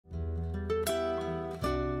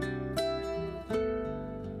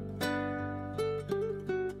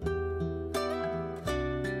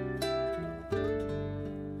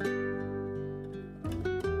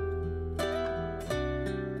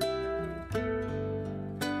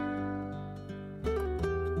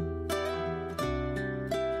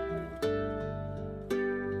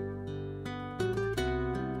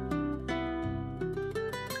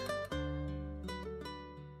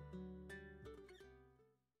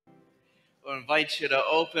I invite you to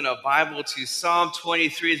open a Bible to Psalm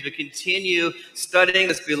 23 as we continue studying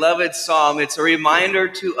this beloved psalm. It's a reminder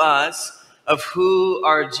to us of who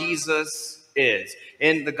our Jesus is.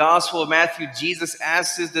 In the Gospel of Matthew, Jesus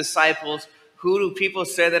asked his disciples, "Who do people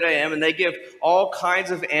say that I am?" And they give all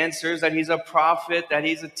kinds of answers, that he's a prophet, that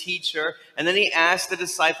he's a teacher. And then he asked the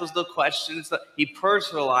disciples the questions. He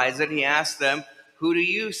personalized it. He asked them, "Who do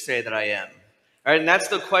you say that I am?" All right, and that's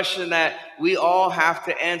the question that we all have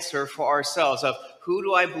to answer for ourselves of who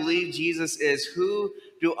do I believe Jesus is? Who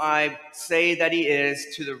do I say that he is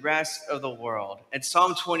to the rest of the world? And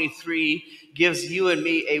Psalm 23 gives you and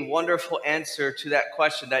me a wonderful answer to that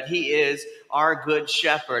question, that he is our good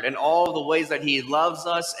shepherd and all the ways that he loves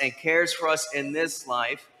us and cares for us in this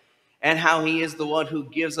life, and how he is the one who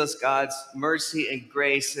gives us God's mercy and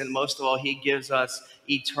grace, and most of all, he gives us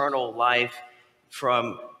eternal life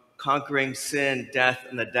from conquering sin, death,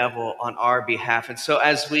 and the devil on our behalf. And so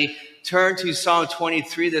as we turn to Psalm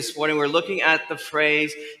 23 this morning, we're looking at the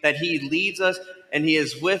phrase that he leads us and he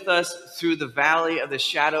is with us through the valley of the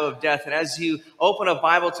shadow of death. And as you open a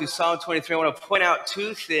Bible to Psalm 23, I want to point out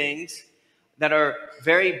two things that are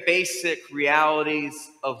very basic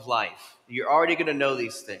realities of life. You're already going to know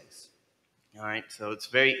these things. All right, so it's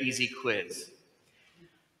a very easy quiz.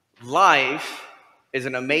 Life is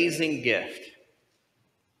an amazing gift.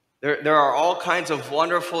 There are all kinds of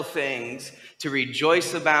wonderful things to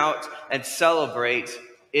rejoice about and celebrate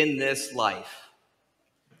in this life.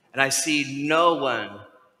 And I see no one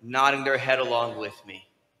nodding their head along with me.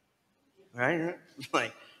 Right?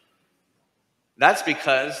 Like, that's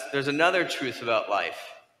because there's another truth about life.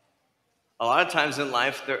 A lot of times in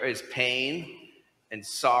life, there is pain and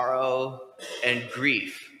sorrow and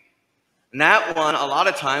grief. And that one, a lot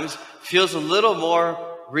of times, feels a little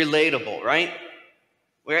more relatable, right?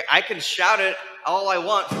 Where I can shout it all I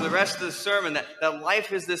want for the rest of the sermon, that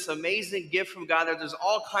life is this amazing gift from God, that there's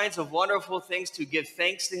all kinds of wonderful things to give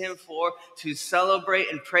thanks to him for, to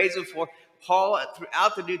celebrate and praise him for. Paul,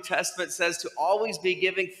 throughout the New Testament, says to always be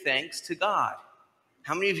giving thanks to God.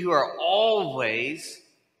 How many of you are always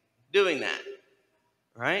doing that?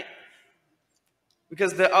 Right?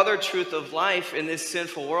 Because the other truth of life in this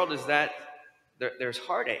sinful world is that there's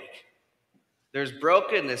heartache. There's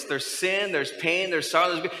brokenness, there's sin, there's pain, there's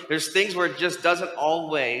sorrow, there's things where it just doesn't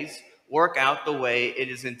always work out the way it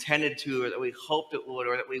is intended to, or that we hoped it would,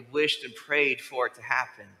 or that we wished and prayed for it to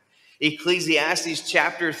happen. Ecclesiastes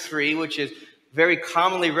chapter 3, which is very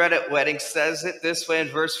commonly read at weddings, says it this way in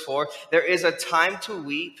verse 4, there is a time to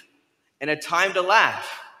weep and a time to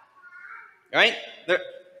laugh. Right?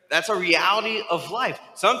 That's a reality of life.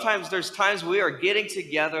 Sometimes there's times we are getting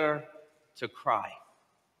together to cry,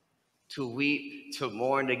 to weep, to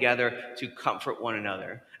mourn together, to comfort one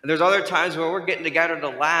another. And there's other times where we're getting together to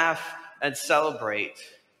laugh and celebrate.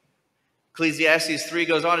 Ecclesiastes 3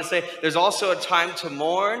 goes on to say, there's also a time to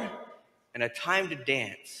mourn and a time to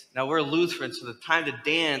dance. Now, we're Lutherans, so the time to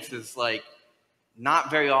dance is like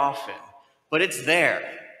not very often, but it's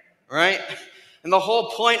there, right? And the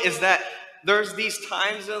whole point is that there's these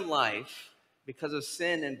times in life, because of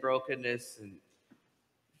sin and brokenness and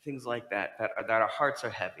things like that our hearts are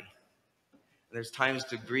heavy. There's times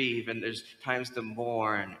to grieve, and there's times to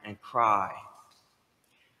mourn and cry.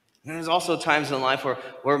 And there's also times in life where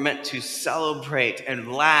we're meant to celebrate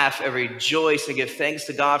and laugh and rejoice and give thanks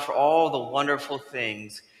to God for all the wonderful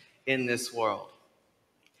things in this world.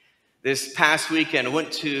 This past weekend, I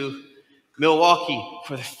went to Milwaukee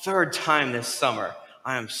for the third time this summer.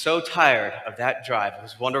 I am so tired of that drive. It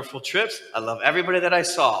was wonderful trips. I love everybody that I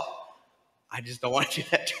saw. I just don't want to do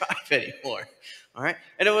that drive anymore. All right.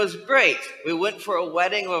 And it was great. We went for a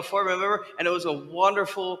wedding of a former member, and it was a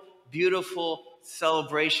wonderful, beautiful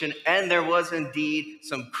celebration. And there was indeed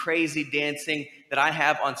some crazy dancing that I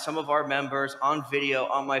have on some of our members on video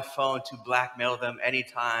on my phone to blackmail them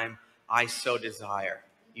anytime I so desire.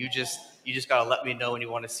 You just got to let me know when you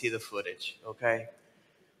want to see the footage, okay?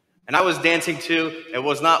 And I was dancing too. It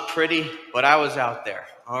was not pretty, but I was out there,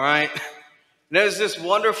 all right? And it was this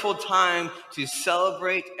wonderful time to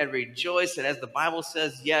celebrate and rejoice. And as the Bible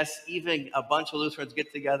says, yes, even a bunch of Lutherans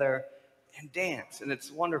get together and dance. And it's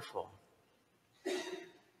wonderful.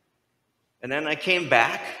 And then I came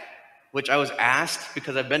back, which I was asked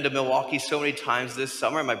because I've been to Milwaukee so many times this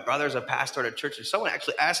summer. My brother's a pastor at a church. And someone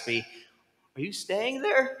actually asked me, are you staying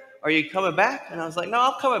there? Are you coming back? And I was like, no,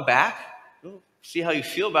 I'm coming back. We'll see how you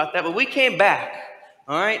feel about that. But we came back,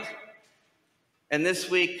 all right? And this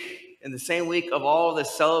week, in the same week of all the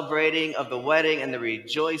celebrating of the wedding and the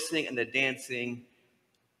rejoicing and the dancing,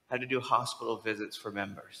 I had to do hospital visits for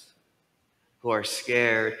members who are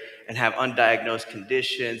scared and have undiagnosed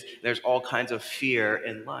conditions. There's all kinds of fear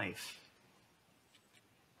in life.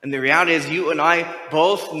 And the reality is, you and I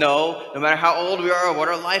both know, no matter how old we are or what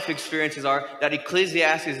our life experiences are, that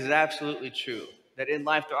Ecclesiastes is absolutely true. That in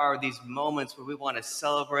life there are these moments where we want to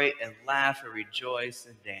celebrate and laugh and rejoice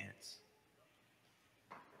and dance.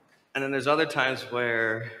 And then there's other times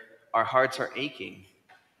where our hearts are aching.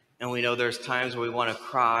 And we know there's times where we want to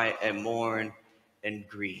cry and mourn and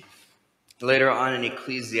grieve. Later on in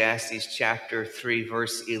Ecclesiastes chapter 3,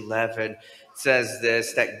 verse 11, says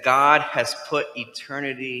this, that God has put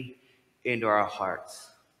eternity into our hearts.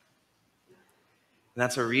 And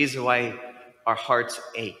that's a reason why our hearts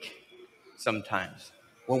ache sometimes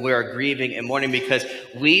when we are grieving and mourning, because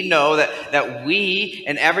we know that we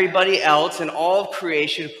and everybody else and all of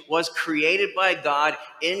creation was created by God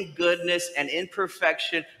in goodness and in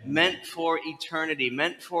perfection, meant for eternity,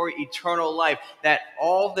 meant for eternal life, that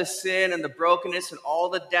all the sin and the brokenness and all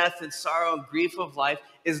the death and sorrow and grief of life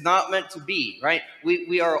is not meant to be, right?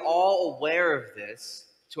 We are all aware of this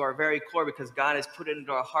to our very core because God has put it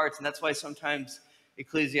into our hearts, and that's why sometimes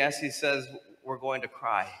Ecclesiastes says we're going to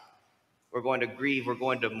cry. We're going to grieve, we're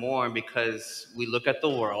going to mourn, because we look at the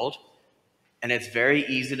world and it's very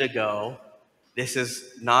easy to go, this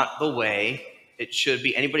is not the way it should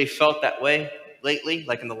be. Anybody felt that way lately,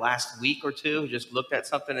 like in the last week or two? Just looked at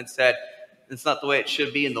something and said, it's not the way it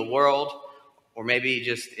should be in the world, or maybe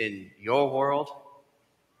just in your world.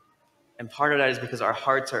 And part of that is because our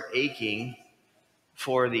hearts are aching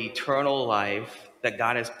for the eternal life that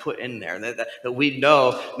God has put in there, that we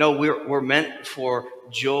know, no, we're meant for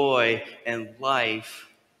joy and life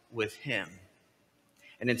with him.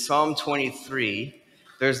 And in Psalm 23,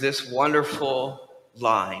 there's this wonderful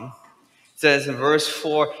line. It says in verse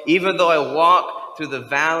 4, even though I walk through the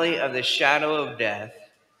valley of the shadow of death,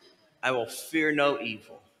 I will fear no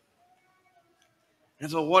evil.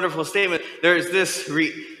 It's a wonderful statement. There's this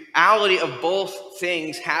reality of both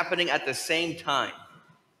things happening at the same time.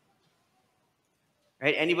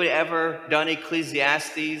 Right? Anybody ever done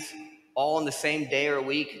Ecclesiastes all in the same day or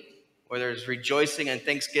week, where there's rejoicing and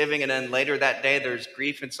thanksgiving, and then later that day there's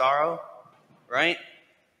grief and sorrow? Right?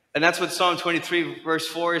 And that's what Psalm 23 verse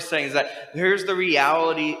 4 is saying, is that here's the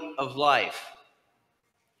reality of life.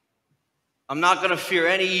 I'm not going to fear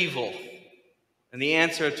any evil. And the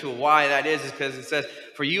answer to why that is because it says,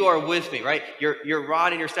 for you are with me, right? Your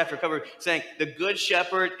rod and your staff are covered, saying, the good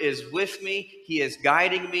shepherd is with me. He is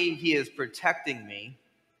guiding me. He is protecting me.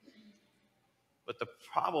 But the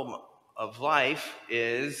problem of life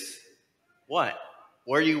is what?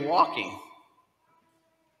 Where are you walking?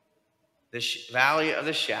 The valley of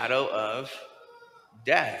the shadow of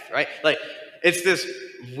death, right? Like, it's this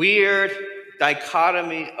weird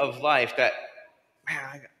dichotomy of life that,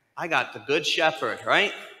 man, I got the good shepherd,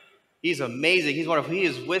 right? He's amazing. He's wonderful. He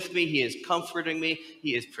is with me. He is comforting me.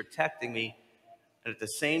 He is protecting me. And at the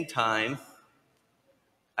same time,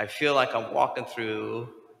 I feel like I'm walking through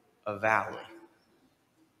a valley.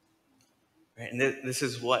 Right? And this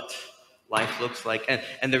is what life looks like.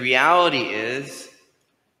 And the reality is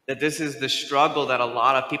that this is the struggle that a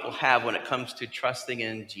lot of people have when it comes to trusting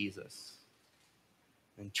in Jesus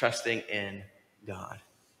and trusting in God.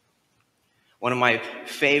 One of my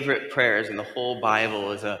favorite prayers in the whole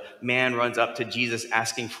Bible is a man runs up to Jesus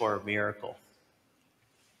asking for a miracle.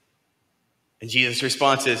 And Jesus'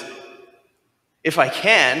 response is, if I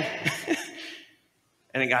can.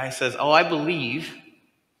 And the guy says, oh, I believe,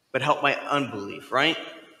 but help my unbelief, right?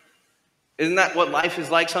 Isn't that what life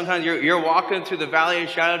is like? Sometimes you're walking through the valley of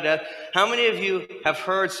the shadow of death. How many of you have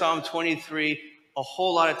heard Psalm 23 a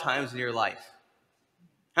whole lot of times in your life?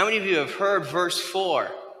 How many of you have heard verse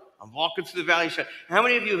 4? I'm walking through the valley of shadow. How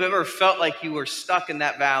many of you have ever felt like you were stuck in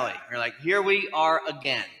that valley? You're like, here we are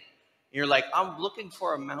again. And you're like, I'm looking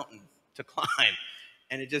for a mountain to climb.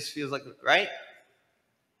 And it just feels like, right?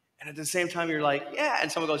 And at the same time, you're like, yeah.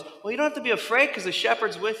 And someone goes, well, you don't have to be afraid because the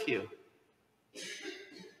shepherd's with you.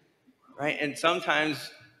 Right? And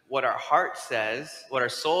sometimes what our heart says, what our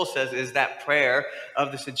soul says, is that prayer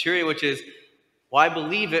of the centurion, which is, well, I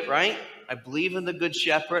believe it, right? I believe in the good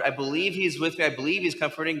shepherd. I believe he's with me. I believe he's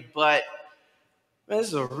comforting. But man, this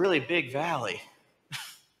is a really big valley.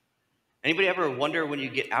 Anybody ever wonder when you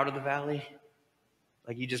get out of the valley?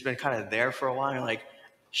 Like you've just been kind of there for a while. You're like,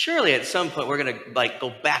 surely at some point we're going to like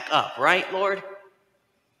go back up, right, Lord?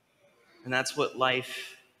 And that's what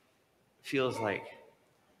life feels like.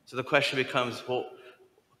 So the question becomes, well,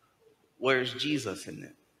 where's Jesus in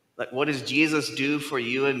it? Like, what does Jesus do for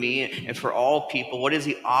you and me and for all people? What does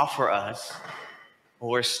he offer us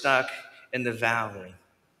when we're stuck in the valley?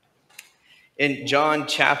 In John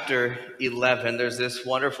chapter 11, there's this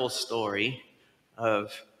wonderful story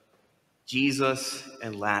of Jesus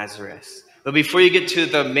and Lazarus. But before you get to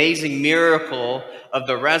the amazing miracle of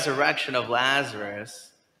the resurrection of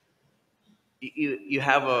Lazarus, you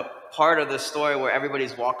have a part of the story where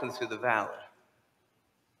everybody's walking through the valley.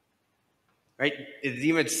 Right? It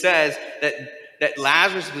even says that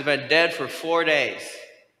Lazarus has been dead for 4 days,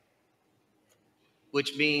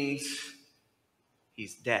 which means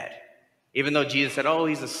he's dead. Even though Jesus said, oh,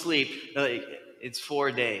 he's asleep, no, it's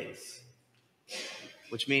 4 days,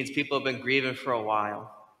 which means people have been grieving for a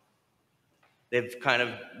while. They've kind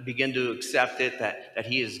of begun to accept it that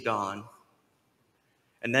he is gone.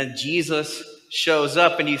 And then Jesus shows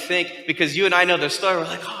up, and you think, because you and I know the story, we're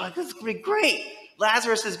like, oh, this is going to be great.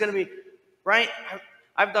 Lazarus is going to be, right?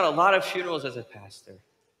 I've done a lot of funerals as a pastor.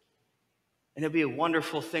 And it'd be a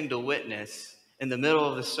wonderful thing to witness in the middle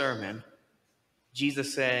of the sermon,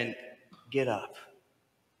 Jesus saying, get up.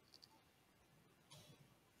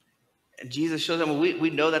 And Jesus shows them, we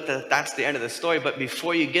know that's the end of the story, but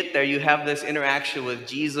before you get there, you have this interaction with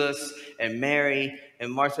Jesus and Mary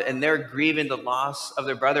and Martha, and they're grieving the loss of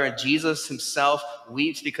their brother, and Jesus himself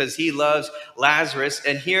weeps because he loves Lazarus.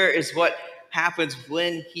 And here is what happens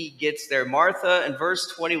when he gets there. Martha, in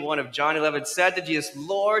verse 21 of John 11, said to Jesus,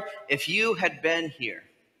 Lord, if you had been here.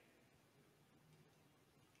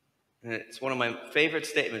 And it's one of my favorite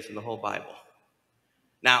statements in the whole Bible.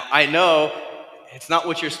 Now, I know it's not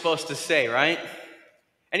what you're supposed to say, right?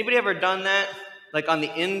 Anybody ever done that? Like on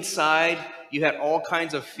the inside, you had all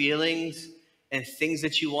kinds of feelings and things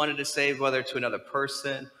that you wanted to say, whether to another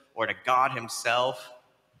person or to God himself.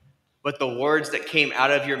 But the words that came out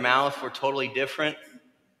of your mouth were totally different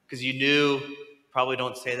because you knew, probably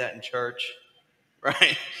don't say that in church,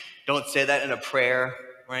 right? Don't say that in a prayer,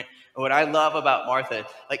 right? And what I love about Martha,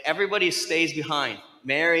 like everybody stays behind.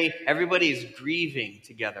 Mary, everybody's grieving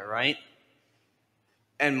together, right?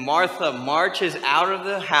 And Martha marches out of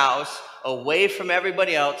the house, away from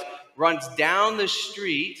everybody else, runs down the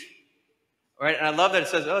street, right? And I love that it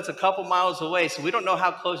says, oh, it's a couple miles away, so we don't know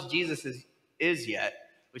how close Jesus is yet.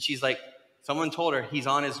 But she's like, someone told her he's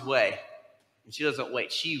on his way. And she doesn't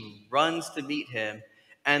wait. She runs to meet him.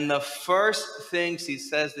 And the first thing she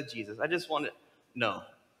says to Jesus, I just want to know,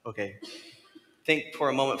 okay, think for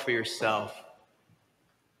a moment for yourself.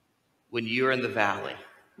 When you're in the valley,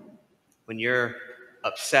 when you're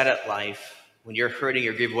upset at life, when you're hurting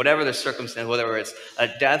or grieving, whatever the circumstance, whether it's a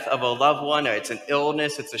death of a loved one, or it's an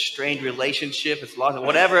illness, it's a strained relationship, it's loss,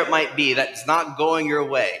 whatever it might be that's not going your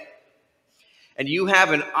way, and you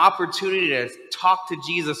have an opportunity to talk to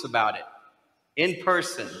Jesus about it in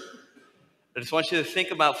person, I just want you to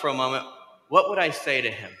think about for a moment, what would I say to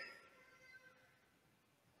him?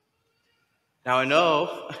 Now I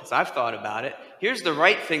know, as I've thought about it, here's the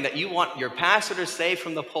right thing that you want your pastor to say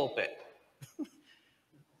from the pulpit.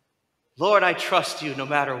 Lord, I trust you no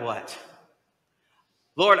matter what.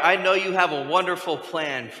 Lord, I know you have a wonderful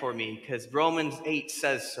plan for me because Romans 8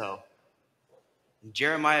 says so. And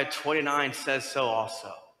Jeremiah 29 says so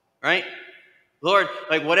also, right? Lord,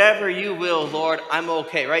 like whatever you will, Lord, I'm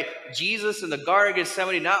okay, right? Jesus in the Garden of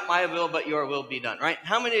Gethsemane, not my will, but your will be done, right?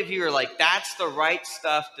 How many of you are like, that's the right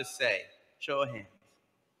stuff to say? Show of hands.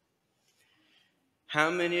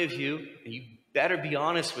 How many of you, and you better be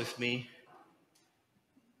honest with me,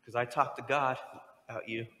 because I talk to God about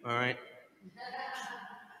you, all right?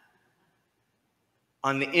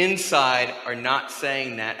 On the inside are not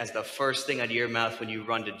saying that as the first thing out of your mouth when you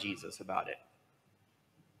run to Jesus about it.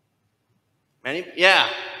 Yeah,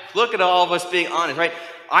 look at all of us being honest, right?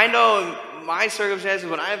 I know in my circumstances,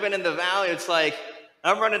 when I've been in the valley, it's like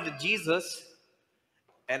I'm running to Jesus,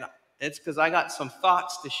 and it's because I got some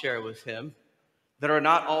thoughts to share with him that are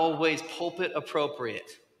not always pulpit appropriate.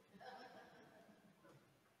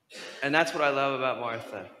 And that's what I love about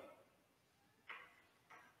Martha.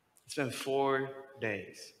 It's been 4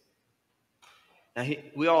 days. Now,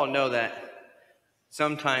 we all know that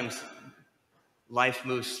sometimes life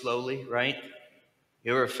moves slowly, right?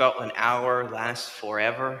 You ever felt an hour lasts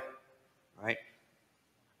forever, right?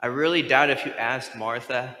 I really doubt if you asked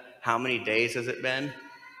Martha, how many days has it been?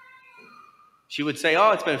 She would say,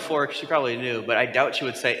 oh, it's been 4, because she probably knew, but I doubt she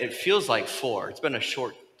would say, it feels like 4. It's been a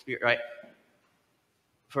short, right?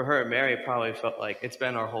 For her and Mary, it probably felt like it's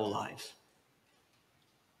been our whole lives.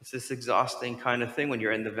 It's this exhausting kind of thing when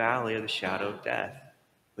you're in the valley of the shadow of death,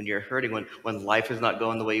 when you're hurting, when life is not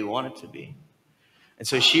going the way you want it to be. And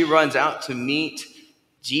so she runs out to meet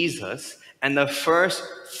Jesus, and the first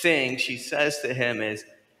thing she says to him is,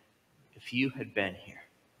 if you had been here.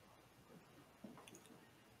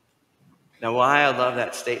 Now, why I love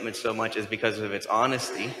that statement so much is because of its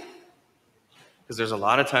honesty. Because there's a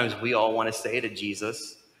lot of times we all want to say to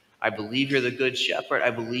Jesus, I believe you're the good shepherd.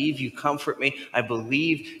 I believe you comfort me. I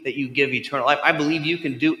believe that you give eternal life. I believe you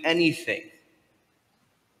can do anything.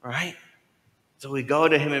 Right? So we go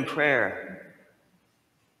to him in prayer.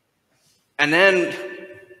 And then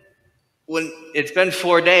when it's been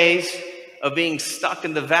 4 days of being stuck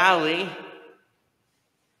in the valley,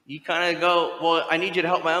 you kind of go, well, I need you to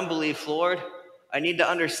help my unbelief, Lord. I need to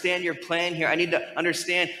understand your plan here. I need to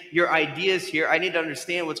understand your ideas here. I need to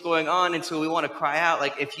understand what's going on. And so we want to cry out,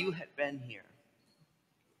 like, if you had been here.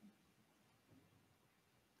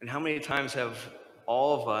 And how many times have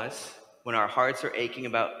all of us, when our hearts are aching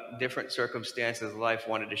about different circumstances of life,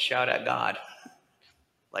 wanted to shout at God?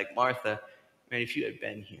 Like Martha, man, if you had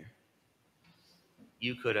been here,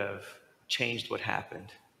 you could have changed what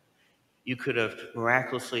happened. You could have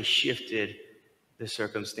miraculously shifted the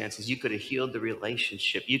circumstances. You could have healed the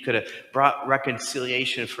relationship. You could have brought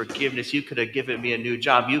reconciliation, forgiveness. You could have given me a new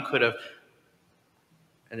job. You could have,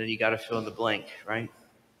 and then you got to fill in the blank, right?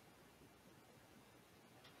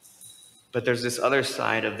 But there's this other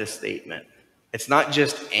side of this statement. It's not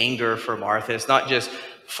just anger for Martha. It's not just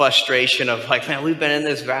frustration of like, man, we've been in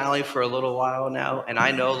this valley for a little while now, and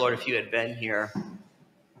I know, Lord, if you had been here,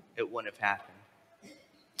 it wouldn't have happened.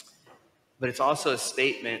 But it's also a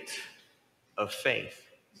statement of faith,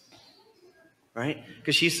 right?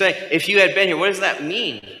 Because she's saying, if you had been here, what does that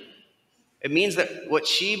mean? It means that what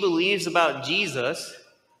she believes about Jesus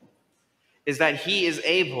is that he is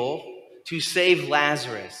able to save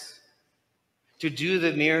Lazarus, to do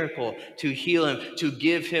the miracle, to heal him, to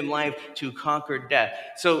give him life, to conquer death.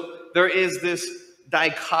 So there is this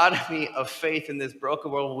dichotomy of faith in this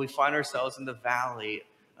broken world where we find ourselves in the valley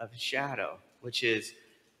of shadow, which is,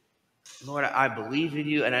 Lord, I believe in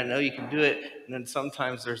you and I know you can do it. And then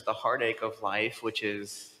sometimes there's the heartache of life, which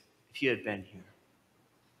is, if you had been here.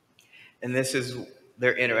 And this is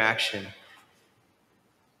their interaction.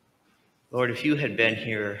 Lord, if you had been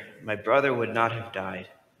here, my brother would not have died.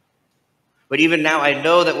 But even now, I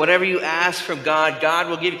know that whatever you ask from God, God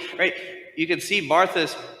will give you, right? You can see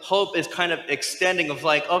Martha's hope is kind of extending of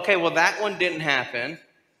like, okay, well, that one didn't happen.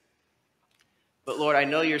 But Lord, I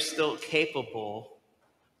know you're still capable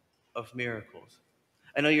of miracles.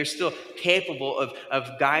 I know you're still capable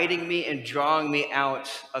of guiding me and drawing me out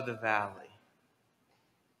of the valley.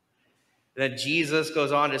 Then Jesus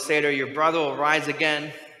goes on to say to her, your brother will rise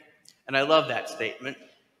again. And I love that statement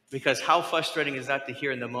because how frustrating is that to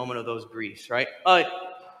hear in the moment of those griefs, right? Oh,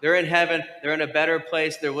 they're in heaven. They're in a better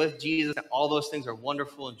place. They're with Jesus. All those things are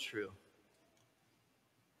wonderful and true.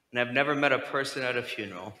 And I've never met a person at a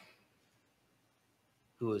funeral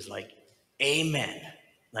who was like, amen.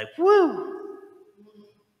 Like, woo.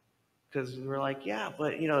 Because we're like, yeah,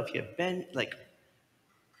 but, if you've been, like,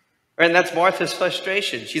 and that's Martha's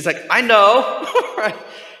frustration. She's like, I know. Right?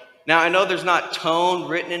 Now, I know there's not tone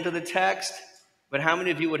written into the text, but how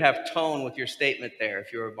many of you would have tone with your statement there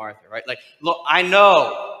if you were Martha, right? Like, look, I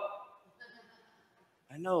know,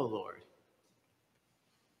 Lord,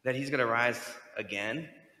 that he's going to rise again.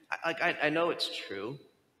 I know it's true,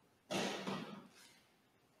 but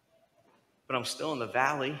I'm still in the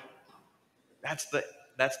valley. That's the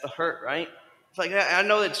hurt, right? It's like, I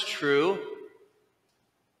know it's true,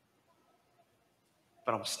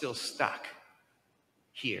 but I'm still stuck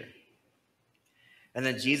here. And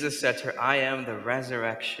then Jesus said to her, I am the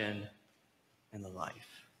resurrection and the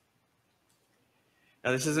life.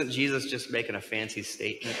 Now, this isn't Jesus just making a fancy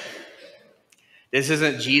statement. This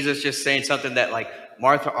isn't Jesus just saying something that like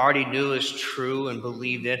Martha already knew is true and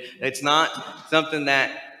believed in. It's not something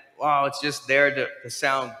that, wow, it's just there to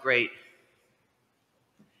sound great.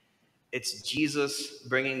 It's Jesus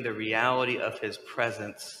bringing the reality of his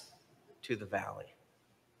presence to the valley.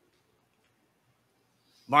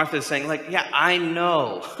 Martha's saying, like, yeah, I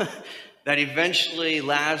know that eventually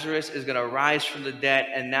Lazarus is going to rise from the dead,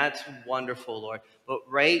 and that's wonderful, Lord. But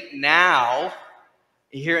right now,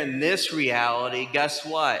 here in this reality, guess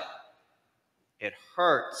what? It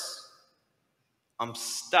hurts. I'm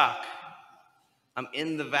stuck. I'm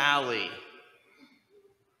in the valley.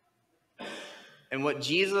 And what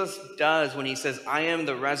Jesus does when he says, I am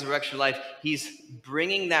the resurrection life, he's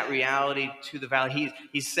bringing that reality to the valley.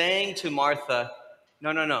 He's saying to Martha,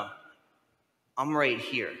 no, I'm right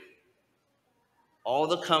here. All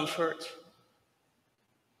the comfort,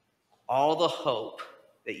 all the hope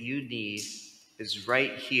that you need is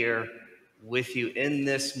right here with you in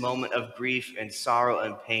this moment of grief and sorrow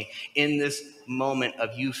and pain, in this moment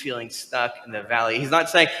of you feeling stuck in the valley. He's not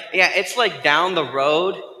saying, yeah, it's like down the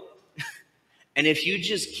road, and if you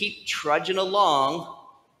just keep trudging along,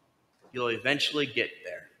 you'll eventually get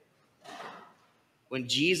there. When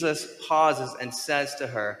Jesus pauses and says to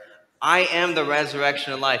her, I am the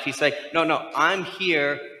resurrection and life. He's saying, no, I'm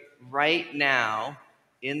here right now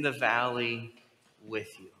in the valley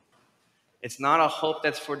with you. It's not a hope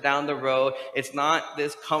that's for down the road. It's not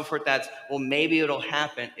this comfort that's, well, maybe it'll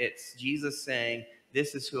happen. It's Jesus saying,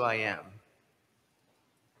 this is who I am.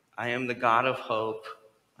 I am the God of hope.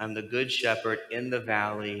 I'm the good shepherd in the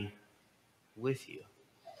valley with you.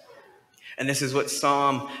 And this is what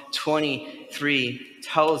Psalm 23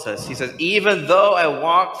 tells us. He says, even though I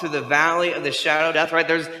walk through the valley of the shadow of death, right?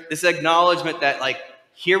 There's this acknowledgement that, like,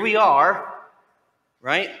 here we are,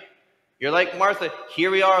 right? You're like Martha, here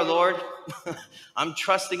we are, Lord. I'm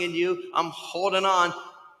trusting in you. I'm holding on.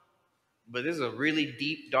 But this is a really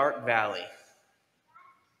deep, dark valley,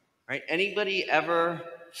 right? Anybody ever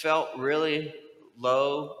felt really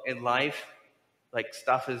low in life? Like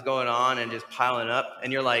stuff is going on and just piling up,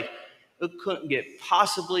 and you're like, it couldn't get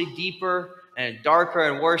possibly deeper and darker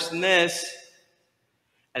and worse than this.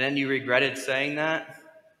 And then you regretted saying that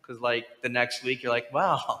because, like, the next week you're like,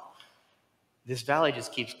 wow, this valley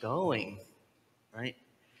just keeps going, right?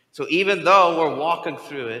 So even though we're walking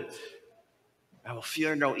through it, I will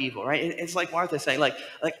fear no evil, right? It's like Martha saying, like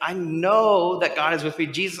I know that God is with me.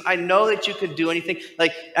 Jesus, I know that you could do anything.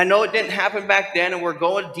 Like, I know it didn't happen back then, and we're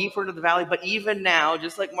going deeper into the valley, but even now,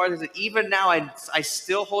 just like Martha said, even now, I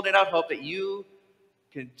still hold out hope that you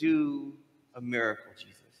can do a miracle,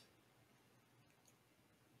 Jesus.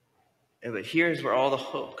 But here's where all the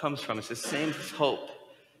hope comes from. It's the same hope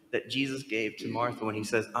that Jesus gave to Martha when he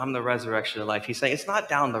says, I'm the resurrection of life. He's saying, it's not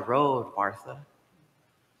down the road, Martha.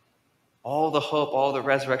 All the hope, all the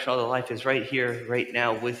resurrection, all the life is right here, right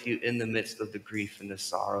now with you in the midst of the grief and the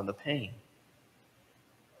sorrow and the pain.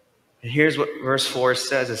 And here's what verse 4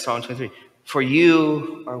 says in Psalm 23. For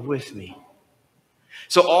you are with me.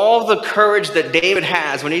 So all the courage that David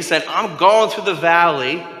has when he said, I'm going through the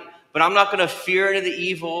valley, but I'm not going to fear any of the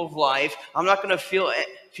evil of life. I'm not going to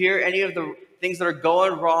fear any of the things that are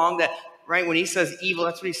going wrong. That, right, when he says evil,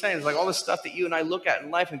 that's what he's saying. It's like all the stuff that you and I look at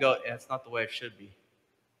in life and go, yeah, it's not the way it should be.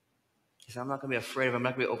 He said, I'm not going to be afraid of it. I'm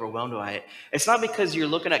not going to be overwhelmed by it. It's not because you're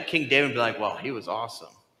looking at King David and be like, well, he was awesome.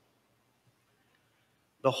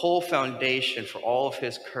 The whole foundation for all of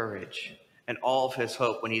his courage and all of his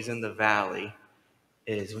hope when he's in the valley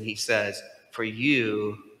is when he says, for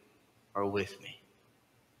you are with me.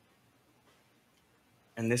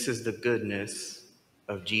 And this is the goodness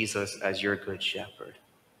of Jesus as your good shepherd.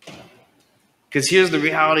 Because here's the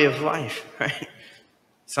reality of life, right?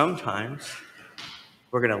 Sometimes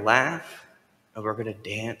we're going to laugh, and we're going to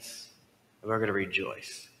dance, and we're going to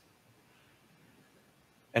rejoice.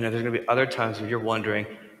 And there's going to be other times when you're wondering,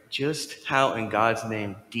 just how in God's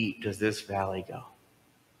name deep does this valley go?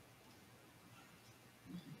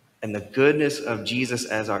 And the goodness of Jesus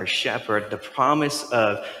as our shepherd, the promise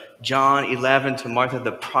of John 11 to Martha,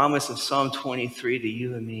 the promise of Psalm 23 to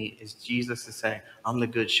you and me is Jesus is saying, I'm the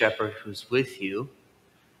good shepherd who's with you.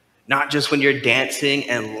 Not just when you're dancing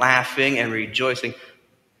and laughing and rejoicing,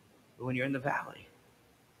 but when you're in the valley.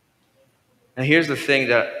 Now here's the thing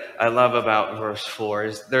that I love about verse 4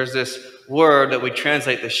 is there's this word that we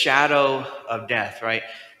translate the shadow of death, right?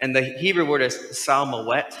 And the Hebrew word is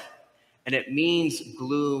salmawet, and it means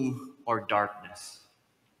gloom or darkness.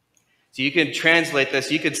 So you can translate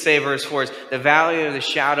this. You could say verse 4 is the valley of the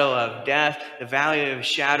shadow of death, the valley of the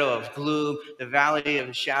shadow of gloom, the valley of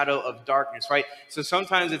the shadow of darkness, right? So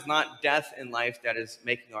sometimes it's not death in life that is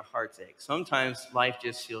making our hearts ache. Sometimes life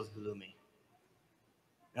just feels gloomy.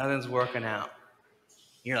 Nothing's working out.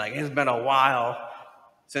 You're like, it's been a while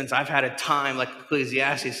since I've had a time, like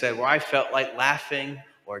Ecclesiastes said, where I felt like laughing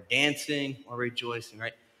or dancing or rejoicing,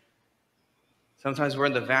 right? Sometimes we're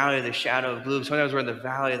in the valley of the shadow of gloom. Sometimes we're in the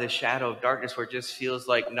valley of the shadow of darkness where it just feels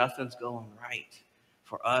like nothing's going right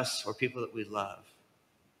for us or people that we love.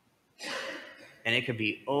 And it can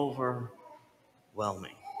be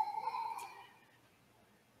overwhelming.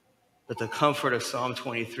 But the comfort of Psalm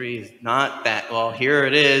 23 is not that, well, here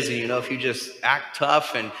it is, and if you just act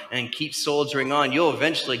tough and keep soldiering on, you'll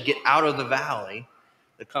eventually get out of the valley.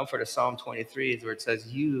 The comfort of Psalm 23 is where it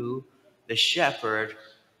says, you, the shepherd,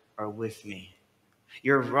 are with me.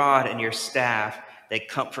 Your rod and your staff, they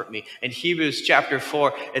comfort me. In Hebrews chapter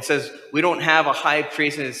 4, it says we don't have a high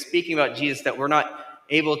priest, and it's speaking about Jesus that we're not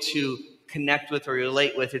able to connect with or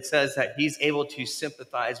relate with. It says that he's able to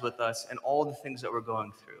sympathize with us and all the things that we're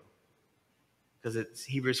going through. Because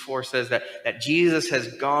Hebrews 4 says that Jesus has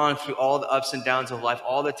gone through all the ups and downs of life,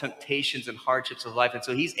 all the temptations and hardships of life. And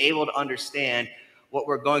so he's able to understand what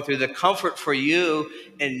we're going through. The comfort for you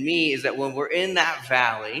and me is that when we're in that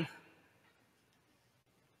valley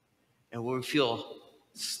and we feel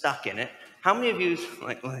stuck in it, how many of you,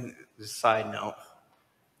 like, just a side note,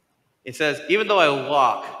 It says, even though I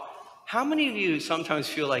walk, how many of you sometimes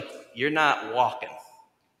feel like you're not walking?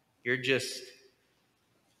 You're just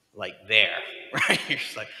like there, right? You're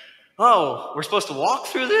just like, oh, we're supposed to walk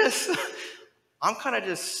through this? I'm kind of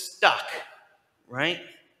just stuck, right?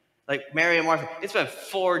 Like Mary and Martha, it's been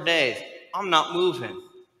 4 days. I'm not moving.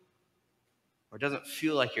 Or it doesn't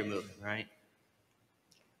feel like you're moving, right?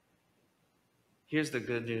 Here's the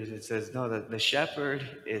good news. It says, no, the shepherd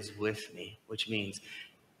is with me, which means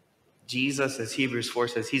Jesus, as Hebrews 4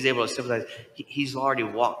 says, he's able to sympathize. He's already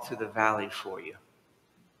walked through the valley for you.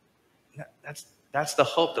 That's the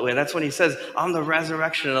hope that we have. That's when he says, I'm the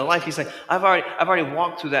resurrection and the life. He's saying, I've already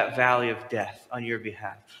walked through that valley of death on your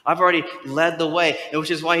behalf. I've already led the way,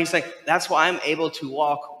 which is why he's saying, that's why I'm able to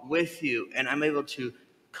walk with you and I'm able to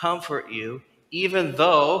comfort you, even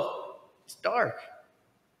though it's dark,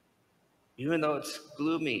 even though it's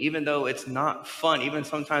gloomy, even though it's not fun, even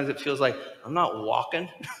sometimes it feels like I'm not walking,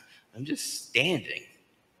 I'm just standing.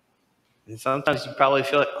 And sometimes you probably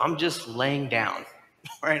feel like I'm just laying down.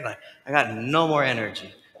 Right? Like, I got no more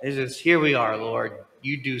energy. It's just, here we are, Lord.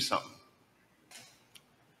 You do something.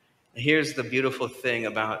 And here's the beautiful thing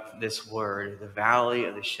about this word, the valley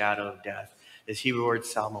of the shadow of death. This Hebrew word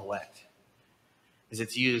salmoet, is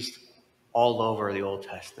it's used all over the Old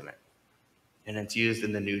Testament. And it's used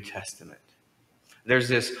in the New Testament. There's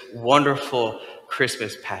this wonderful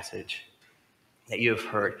Christmas passage that you have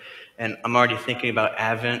heard. And I'm already thinking about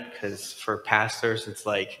Advent because for pastors,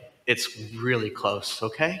 it's really close,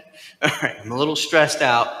 okay? All right, I'm a little stressed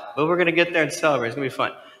out, but we're going to get there and celebrate. It's going to be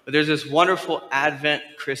fun. But there's this wonderful Advent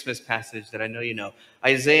Christmas passage that I know you know.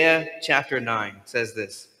 Isaiah chapter 9 says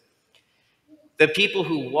this. The people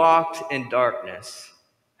who walked in darkness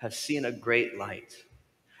have seen a great light.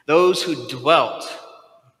 Those who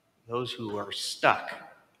are stuck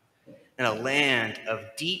in a land of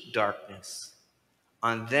deep darkness,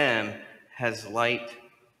 on them has light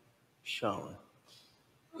shone.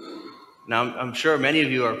 Now, I'm sure many of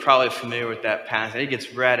you are probably familiar with that passage. It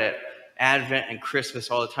gets read at Advent and Christmas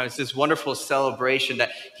all the time. It's this wonderful celebration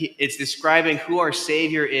that it's describing who our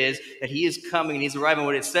Savior is, that he is coming and he's arriving.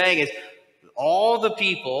 What it's saying is all the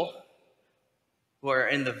people who are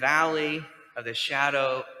in the valley of the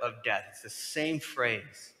shadow of death. It's the same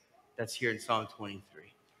phrase that's here in Psalm 23.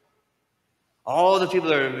 All the people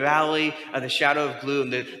that are in the valley of the shadow of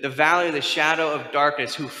gloom, the valley of the shadow of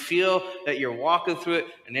darkness, who feel that you're walking through it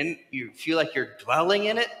and then you feel like you're dwelling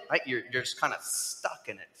in it, right? You're just kind of stuck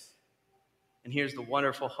in it. And here's the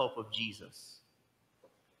wonderful hope of Jesus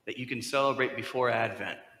that you can celebrate before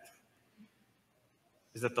Advent,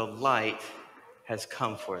 is that the light has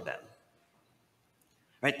come for them.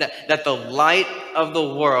 Right? That the light of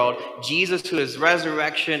the world, Jesus, who is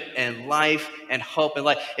resurrection and life and hope and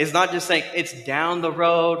light, is not just saying it's down the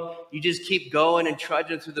road. You just keep going and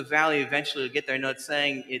trudging through the valley. Eventually you'll get there. No, it's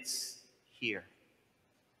saying it's here.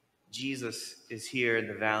 Jesus is here in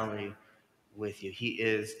the valley with you. He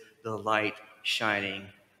is the light shining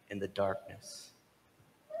in the darkness.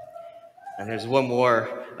 And there's one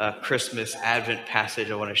more Christmas Advent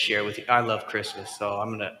passage I want to share with you. I love Christmas, so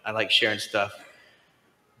I like sharing stuff.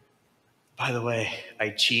 By the way, I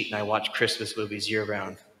cheat and I watch Christmas movies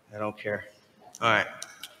year-round. I don't care. All right.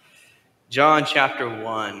 John chapter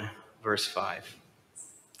 1, verse 5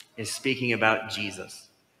 is speaking about Jesus.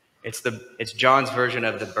 It's John's version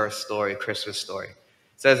of the birth story, Christmas story. It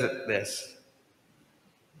says this: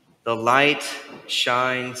 the light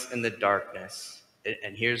shines in the darkness.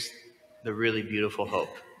 And here's the really beautiful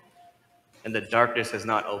hope. And the darkness has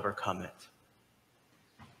not overcome it.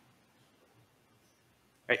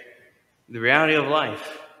 Right? The reality of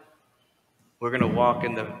life, we're going to walk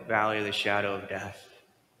in the valley of the shadow of death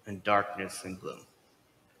and darkness and gloom.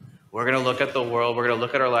 We're going to look at the world, we're going to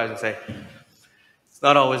look at our lives and say, it's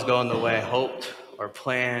not always going the way I hoped or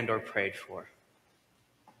planned or prayed for.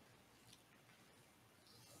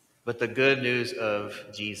 But the good news of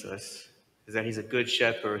Jesus is that he's a good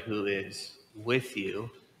shepherd who is with you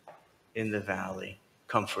in the valley,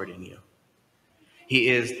 comforting you. He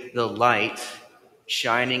is the light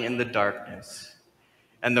shining in the darkness.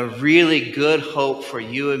 And the really good hope for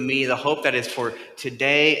you and me, the hope that is for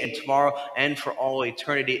today and tomorrow and for all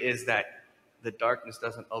eternity, is that the darkness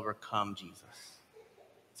doesn't overcome Jesus.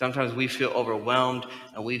 Sometimes we feel overwhelmed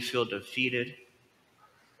and we feel defeated.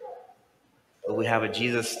 But we have a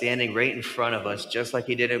Jesus standing right in front of us, just like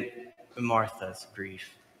he did in Martha's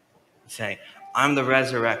grief, saying, I'm the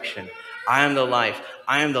resurrection. I am the life.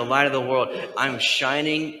 I am the light of the world. I'm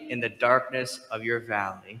shining in the darkness of your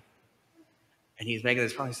valley. And he's making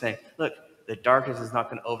this promise saying, look, the darkness is not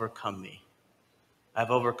going to overcome me.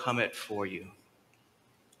 I've overcome it for you.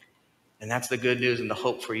 And that's the good news and the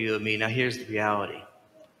hope for you and me. Now here's the reality.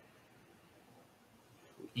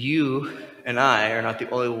 You and I are not the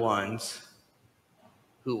only ones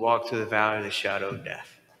who walk through the valley of the shadow of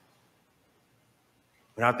death.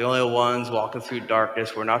 We're not the only ones walking through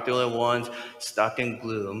darkness. We're not the only ones stuck in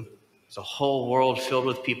gloom. There's a whole world filled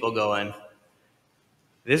with people going,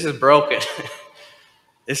 this is broken.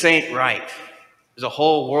 This ain't right. There's a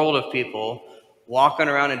whole world of people walking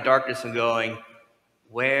around in darkness and going,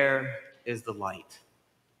 where is the light?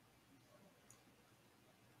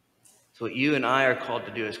 So what you and I are called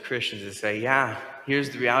to do as Christians is say, yeah,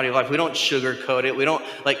 here's the reality of life. We don't sugarcoat it. We don't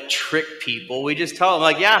trick people. We just tell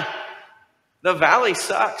them yeah, the valley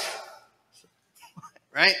sucks.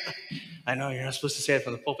 Right? I know you're not supposed to say it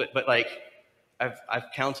from the pulpit, but I've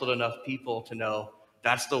counseled enough people to know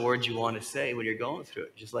that's the word you want to say when you're going through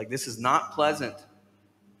it. Just this is not pleasant.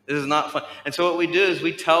 This is not fun. And so what we do is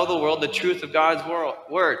we tell the world the truth of God's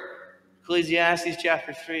word. Ecclesiastes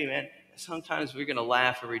chapter 3, man. Sometimes we're going to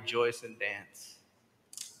laugh and rejoice and dance.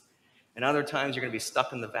 And other times you're going to be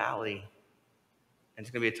stuck in the valley. And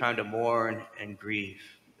it's going to be a time to mourn and grieve.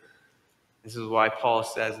 This is why Paul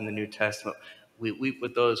says in the New Testament, we weep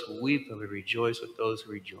with those who weep and we rejoice with those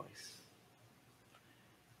who rejoice.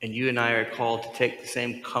 And you and I are called to take the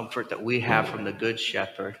same comfort that we have from the Good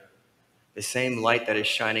Shepherd, the same light that is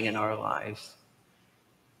shining in our lives,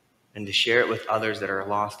 and to share it with others that are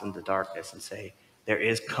lost in the darkness and say, there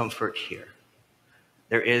is comfort here.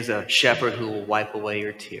 There is a shepherd who will wipe away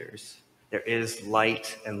your tears. There is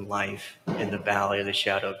light and life in the valley of the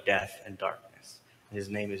shadow of death and darkness. And his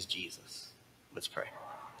name is Jesus. Let's pray.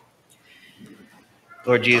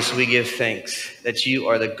 Lord Jesus, we give thanks that you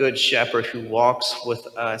are the good shepherd who walks with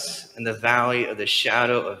us in the valley of the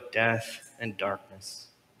shadow of death and darkness.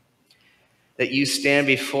 That you stand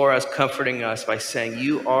before us, comforting us by saying,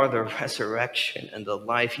 you are the resurrection and the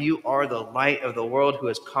life. You are the light of the world who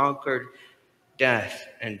has conquered death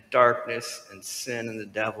and darkness and sin and the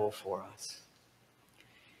devil for us.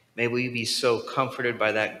 May we be so comforted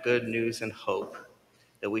by that good news and hope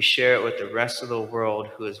that we share it with the rest of the world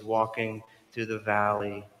who is walking through the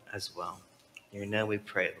valley as well. In your name we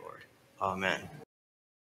pray, Lord. Amen.